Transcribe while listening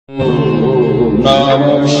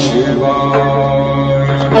Namah Shivaya.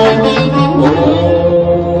 Om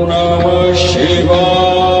Namah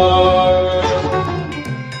Shivaya.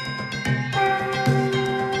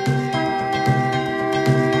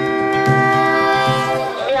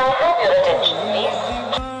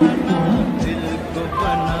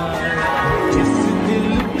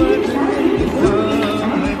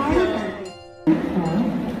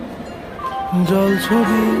 জল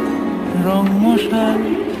ছবি রং মশাল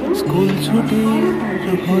স্কুল ছুটি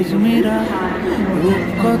হজমিরা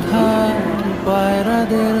রূপকথা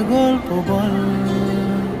পায়রাদের গল্প বল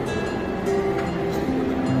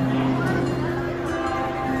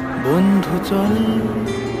বন্ধু চল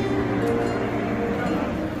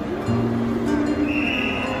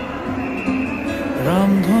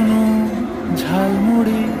রামধনু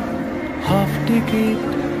jhalmuri half ticket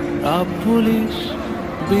up police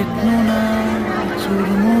বিটনুনা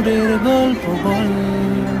চুরমুরের গল্প বল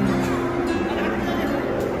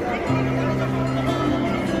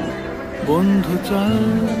বন্ধু চল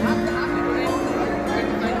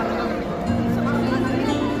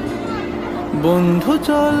বন্ধু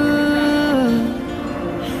চল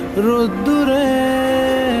রোদ্দুরে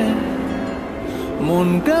মন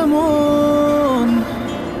কেমন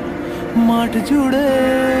মাঠ জুড়ে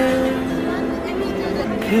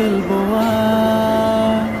খেলবো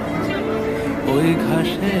ওই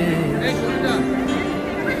ঘাসে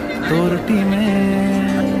তোর টিমে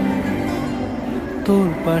তোর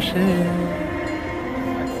পাশে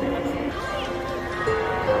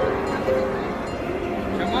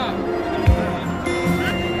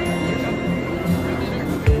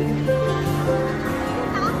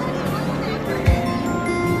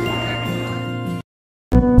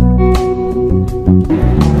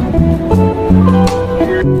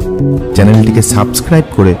চ্যানেলটিকে সাবস্ক্রাইব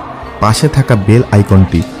করে পাশে থাকা বেল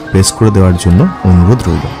আইকনটি প্রেস করে দেওয়ার জন্য অনুরোধ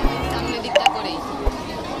রইল।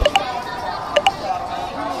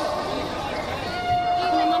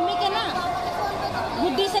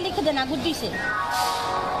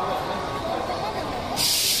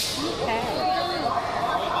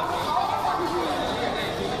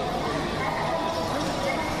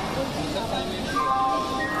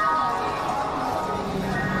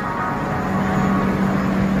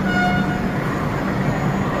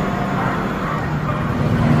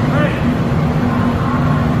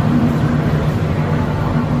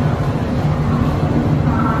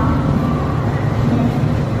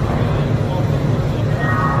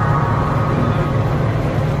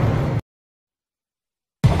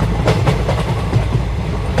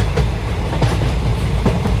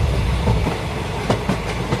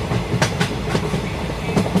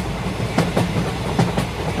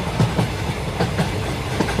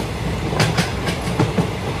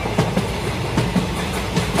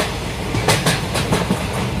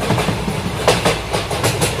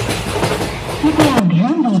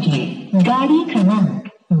 गाड़ी क्रमांक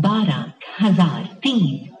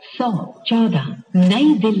 12,314 नई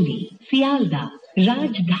दिल्ली सियालदा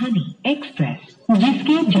राजधानी एक्सप्रेस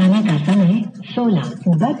जिसके जाने का समय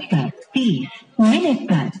 16:30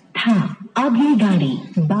 पर था, अभी गाड़ी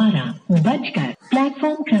 12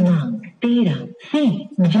 प्लेटफॉर्म क्रमांक 13 से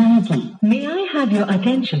जाएगी। मे I have your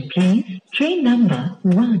attention please. Train number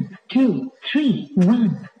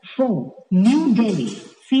 12314 new Delhi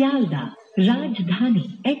Sealdah Rajdhani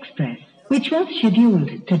Express, which was scheduled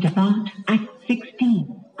to depart at 16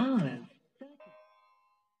 hours.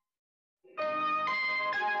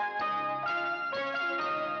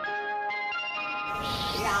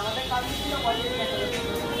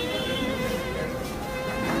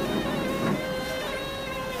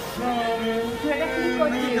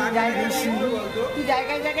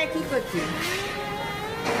 জায়গায় কি করছিস?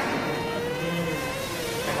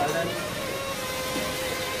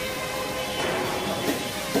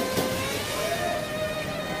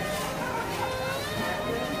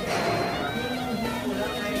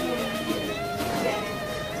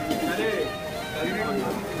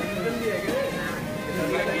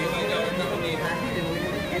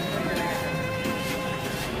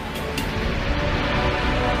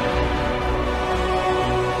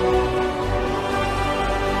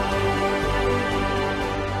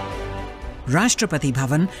 Rashtrapati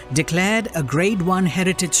Bhavan, declared a Grade 1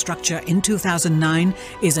 heritage structure in 2009,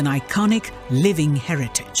 is an iconic living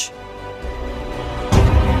heritage.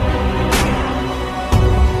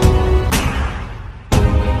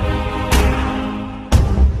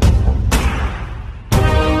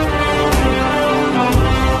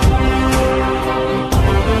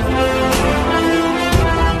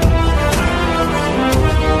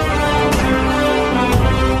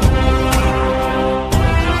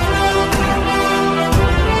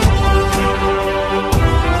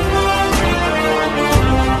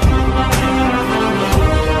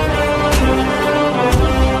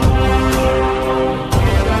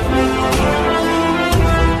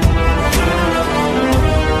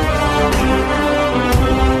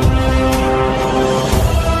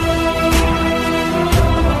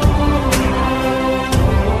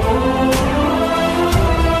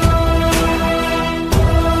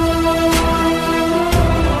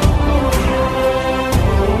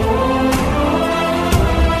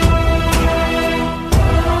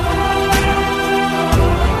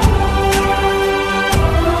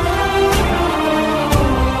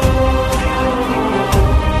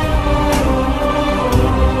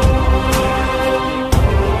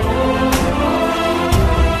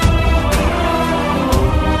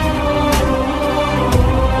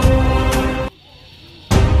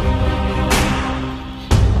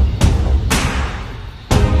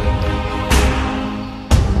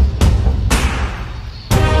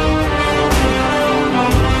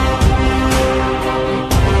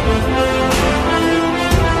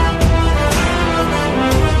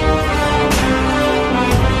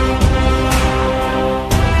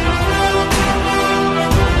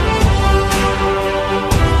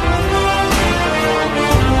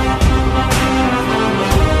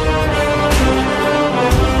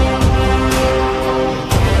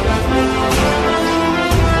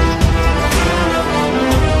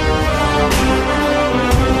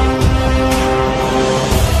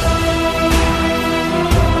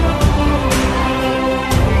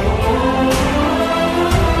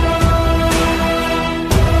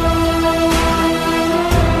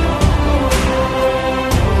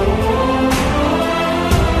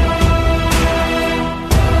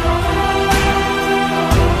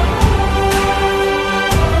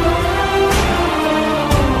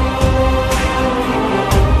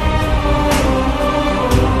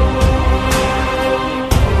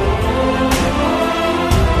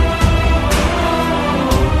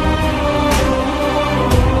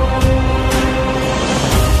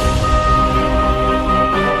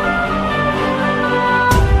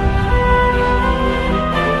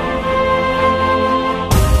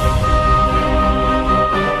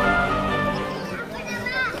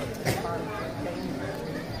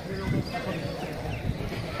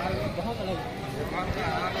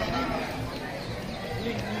 ও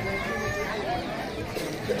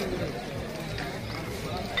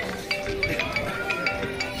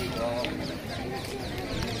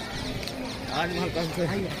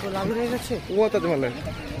তাজমহল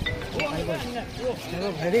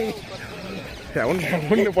এমন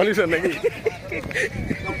pollution নাকি?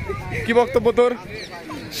 কি বক্তব্য তোর?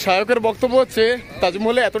 শায়কের বক্তব্য হচ্ছে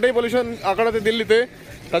তাজমহলে এতটাই পলিউশন আকারাতে দিল্লিতে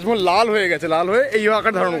তাজমহল লাল হয়ে গেছে, লাল হয়ে এই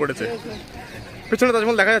আকার ধারণ করেছে। পেছনে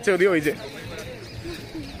তাজমহল দেখা যাচ্ছে ওদিকে, ওই যে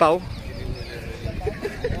তাও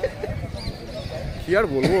কি আর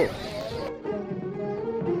বলবো।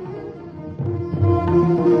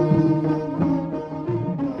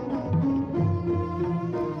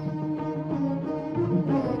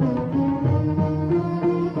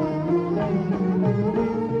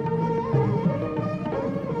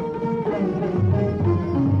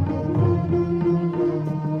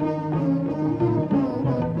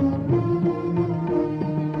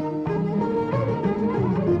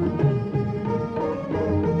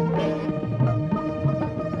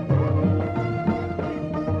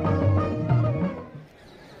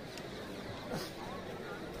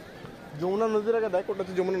 যমুনা নদীর আগে দেখ, ওটা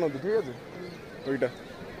হচ্ছে যমুনা নদী, ঠিক আছে? ওইটা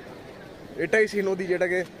এটাই সেই নদী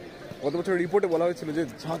যেটাকে গত বছর রিপোর্টে বলা হয়েছিল যে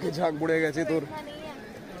ঝাঁকে ঝাঁক পড়ে গেছে তোর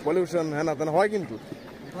পলিউশন, হ্যাঁ না তা হয়, কিন্তু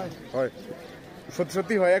হয়, সত্যি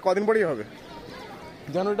সত্যি হয়। কদিন পরেই হবে,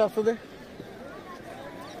 জানুয়ারিটা আসতে দে।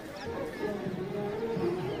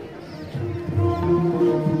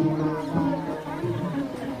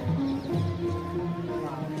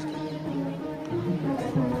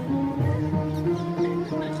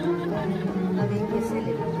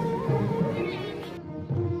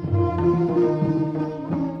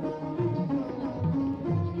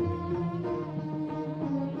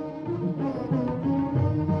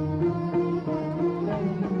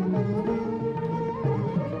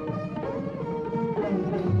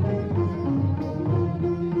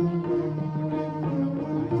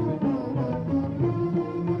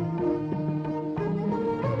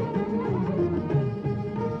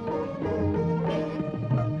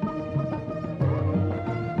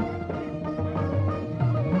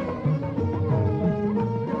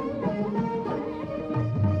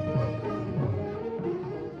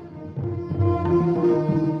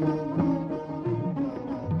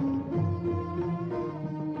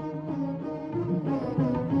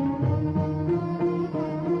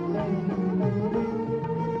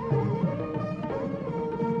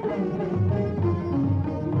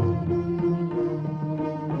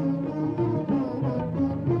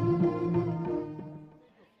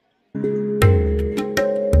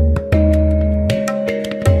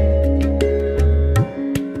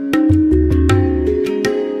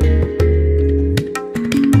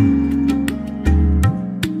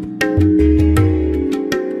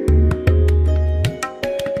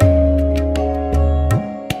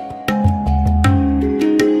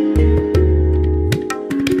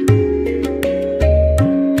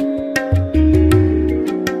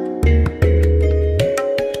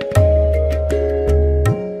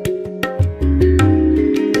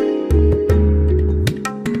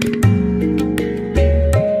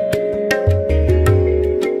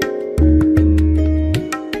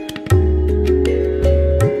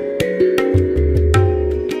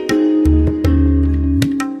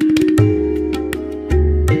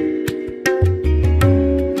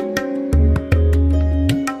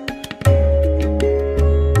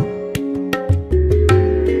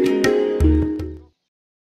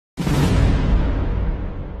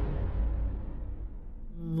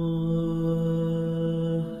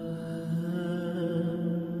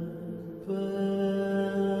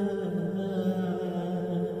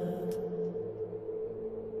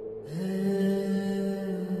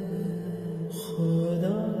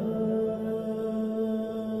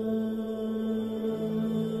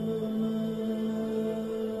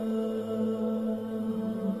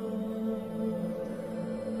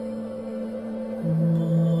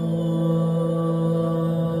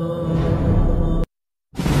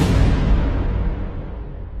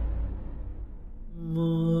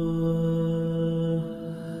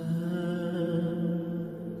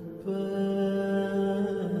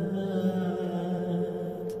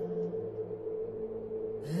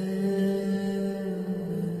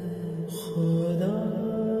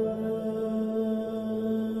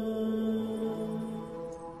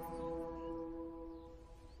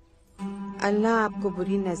 अल्लाह आपको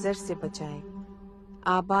बुरी नजर से बचाए,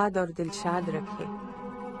 आबाद और दिलशाद रखे।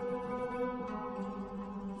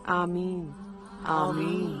 आमीन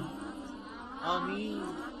आमीन आमीन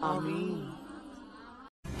आमीन।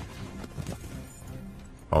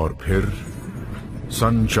 और फिर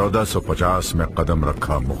सन 1450 में कदम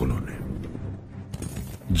रखा मुगलों ने।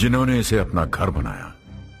 जिन्होंने इसे अपना घर बनाया,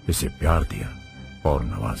 इसे प्यार दिया और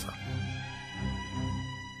नवाजा।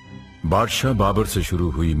 बादशाह बाबर से शुरू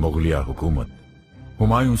हुई मुगलिया हुकूमत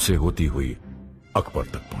हुमायूं से होती हुई अकबर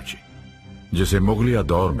तक पहुंची, जिसे मुगलिया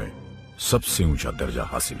दौर में सबसे ऊंचा दर्जा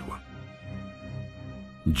हासिल हुआ।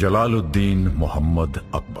 जलालुद्दीन मोहम्मद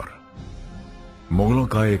अकबर मुगलों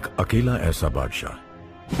का एक अकेला ऐसा बादशाह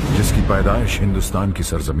जिसकी पैदाइश हिंदुस्तान की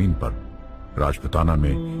सरजमीन पर राजपुताना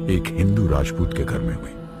में एक हिंदू राजपूत के घर में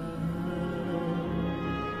हुई।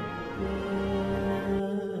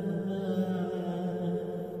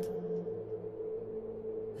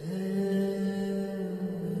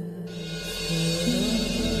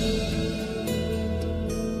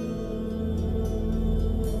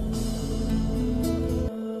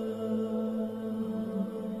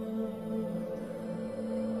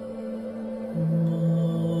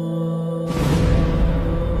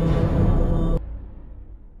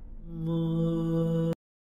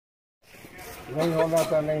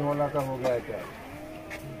 नहीं होना का हो गया क्या?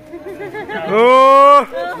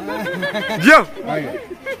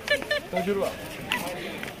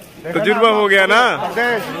 तजुर्बा हो गया ना।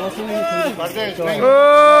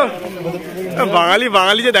 बाঙালি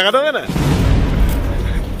বাঙালি যে দেখাতে হবে না।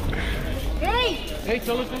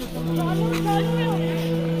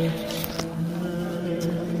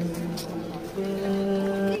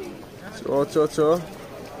 चलो चलो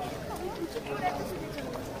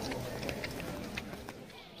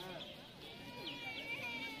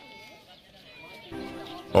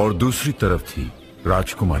और दूसरी तरफ थी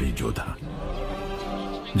राजकुमारी जोधा,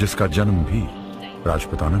 जिसका जन्म भी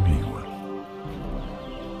राजपुताना में ही हुआ,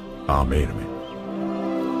 आमेर में।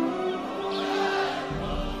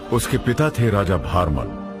 उसके पिता थे राजा भारमल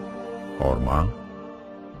और मां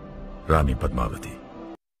रानी पद्मावती।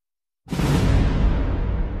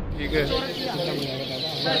 ठीक है,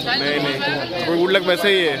 नहीं कोई गुड लक वैसे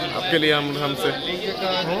ही है आपके लिए, हमसे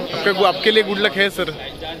आपके लिए गुड लक है सर।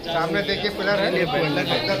 सामने देखिए पिलर है,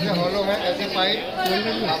 अंदर से हॉलो है, ऐसे पाइप।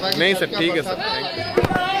 नहीं सर, ठीक है sir, thank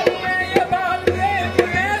you.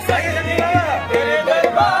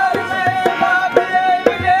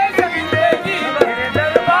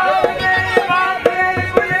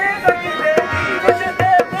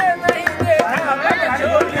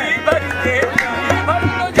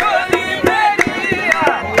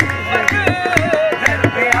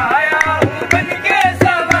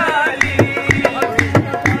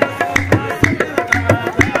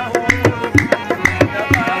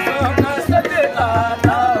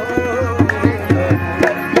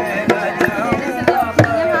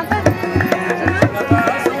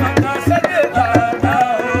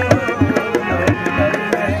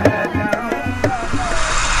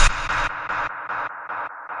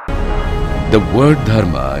 The word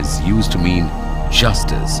dharma is used to mean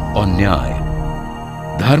justice or nyaya.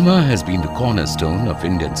 Dharma has been the cornerstone of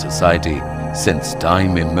Indian society since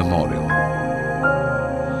time immemorial.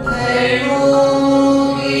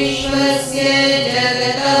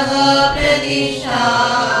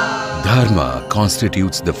 Dharma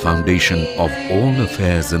constitutes the foundation of all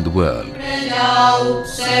affairs in the world.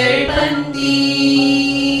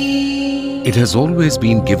 It has always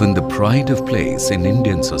been given the pride of place in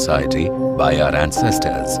Indian society by our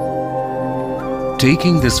ancestors.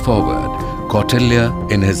 Taking this forward, Kautilya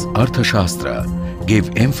in his Arthashastra gave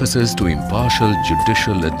emphasis to impartial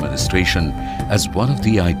judicial administration as one of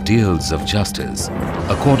the ideals of justice.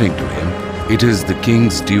 According to him, it is the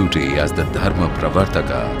king's duty as the Dharma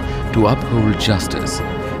Pravartaka to uphold justice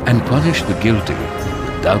and punish the guilty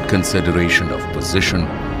without consideration of position,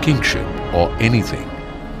 kingship or anything.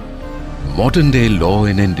 Modern-day law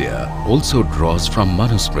in India also draws from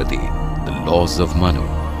Manusmriti, the laws of Manu,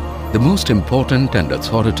 the most important and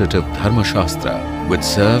authoritative Dharma Shastra, which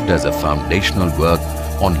served as a foundational work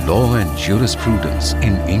on law and jurisprudence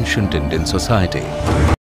in ancient Indian society.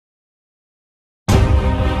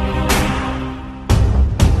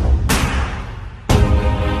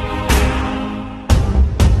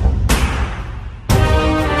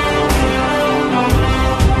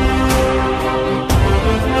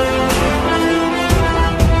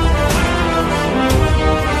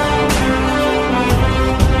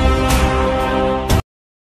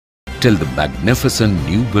 Till the magnificent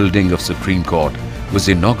new building of Supreme Court was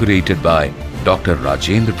inaugurated by Dr.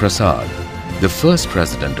 Rajendra Prasad, the first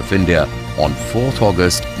President of India, on 4th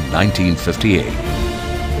August 1958.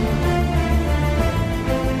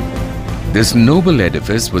 This noble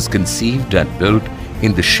edifice was conceived and built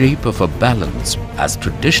in the shape of a balance, as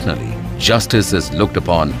traditionally justice is looked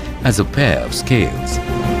upon as a pair of scales.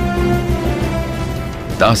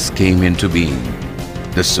 Thus came into being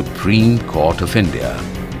the Supreme Court of India,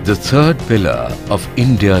 the third pillar of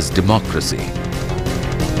India's democracy.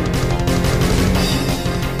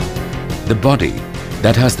 The body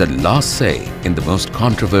that has the last say in the most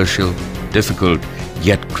controversial, difficult,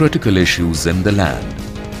 yet critical issues in the land.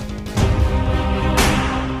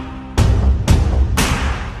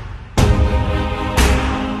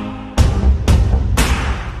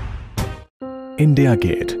 India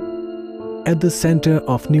Gate. At the center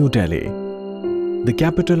of New Delhi, the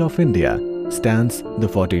capital of India, stands the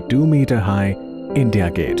 42-meter-high India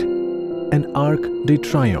Gate, an Arc de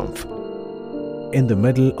Triomphe, in the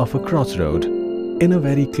middle of a crossroad, in a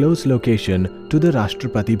very close location to the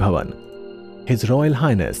Rashtrapati Bhavan. His Royal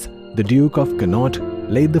Highness, the Duke of Connaught,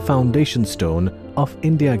 laid the foundation stone of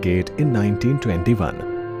India Gate in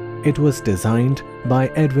 1921. It was designed by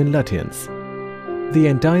Edwin Lutyens. The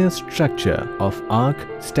entire structure of Arc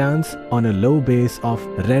stands on a low base of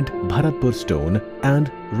red Bharatpur stone and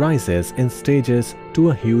rises in stages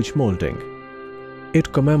to a huge moulding.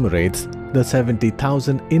 It commemorates the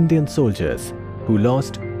 70,000 Indian soldiers who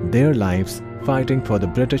lost their lives fighting for the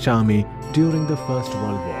British Army during the First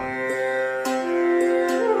World War.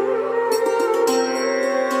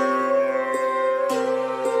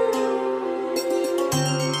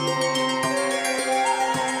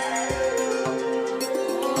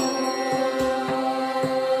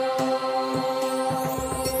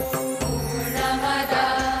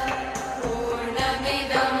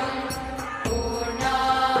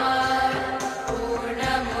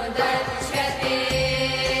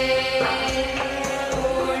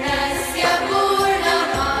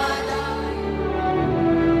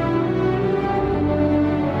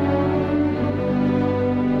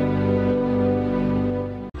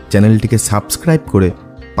 চ্যানেলটিকে subscribe করে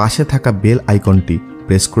পাশে থাকা bell আইকনটি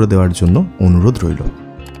press করে দেওয়ার জন্য অনুরোধ রইল।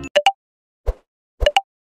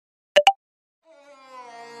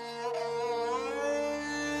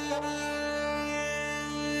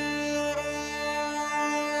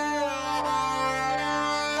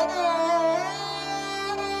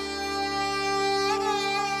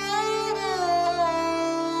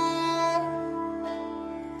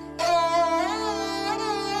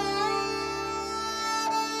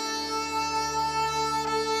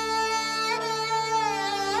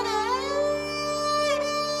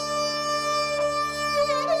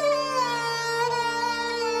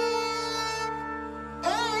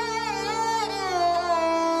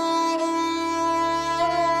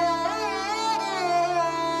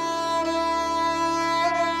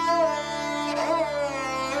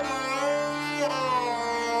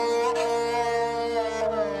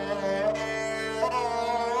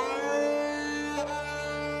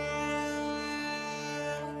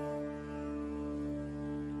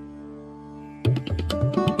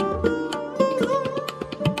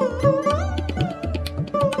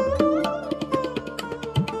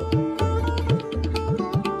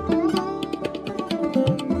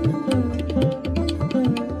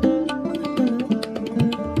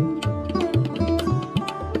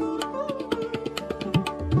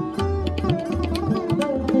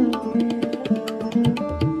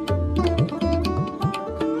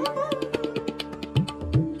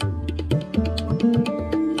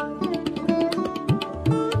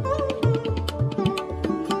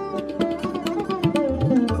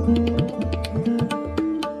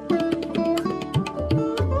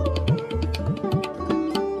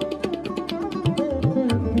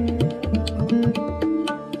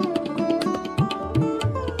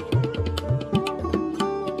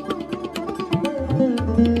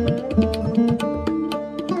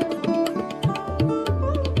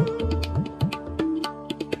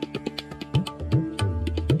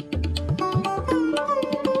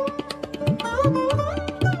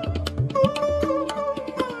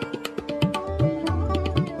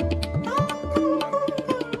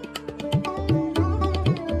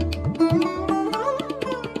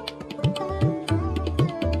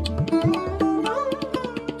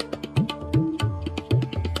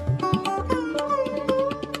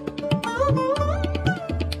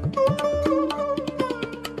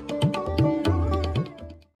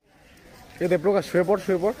 দেবপ্রকাশ শুয়ে পড়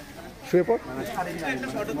শুয়ে পড় শুয়ে পড়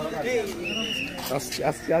আসছি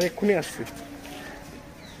আসছি আর এক্ষুনি আসছি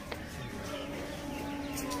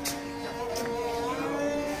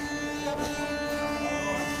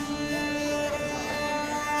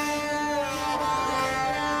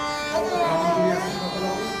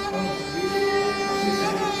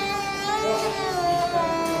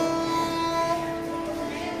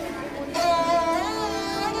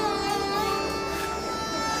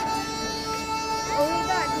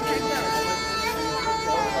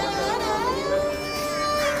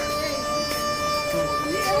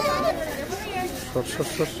সর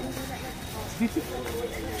সর সর,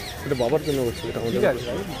 এটা বাবার জন্য করছি, এটা আমাদের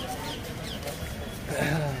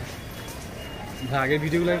আগের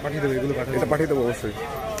ভিডিওগুলো আমি পাঠিয়ে দেবো, এগুলো এটা পাঠিয়ে দেবো অবশ্যই।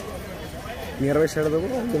 নিয়ার বাই সেটা দেবো,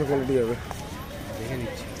 একজন কোয়ালিটি যাবে। দেখে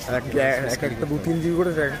নিচ্ছি এক একটা 2-3 জিবি করে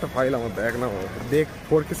এক একটা ফাইল আমার দেখ না, দেখ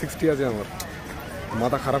 4K 60 আছে আমার,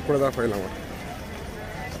 মাথা খারাপ করে দেওয়া ফাইল আমার।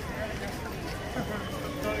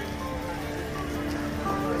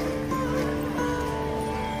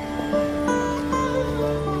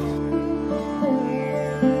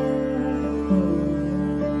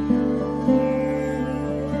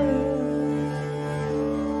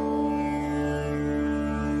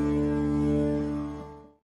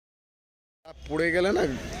 পড়ে গেলে না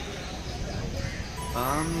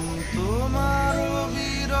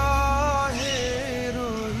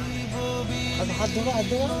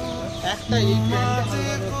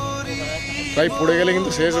ভাই, পড়ে গেলে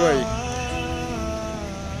কিন্তু শেষ ভাই।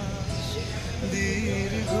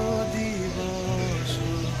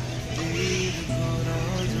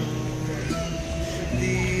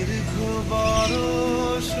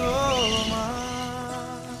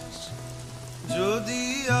 যদি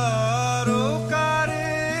আরো কারে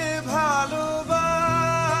ভালোবাসো,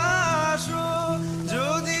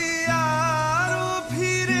 যদি আরো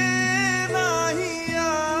ফিরে নাহি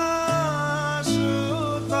আসো,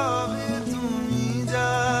 তবে তুমি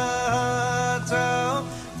যা চাও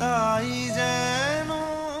তাই যেন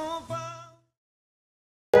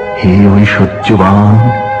হে ঐশ্বর্যবান,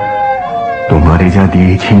 তোমারে যা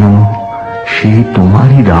দিয়েছিল সে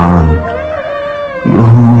তোমারই দান।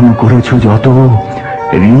 গ্রহণ করেছ যত,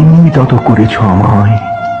 ঋণী তত করেছ আমায়।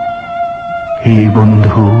 হে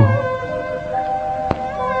বন্ধু,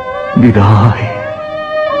 বিদায়।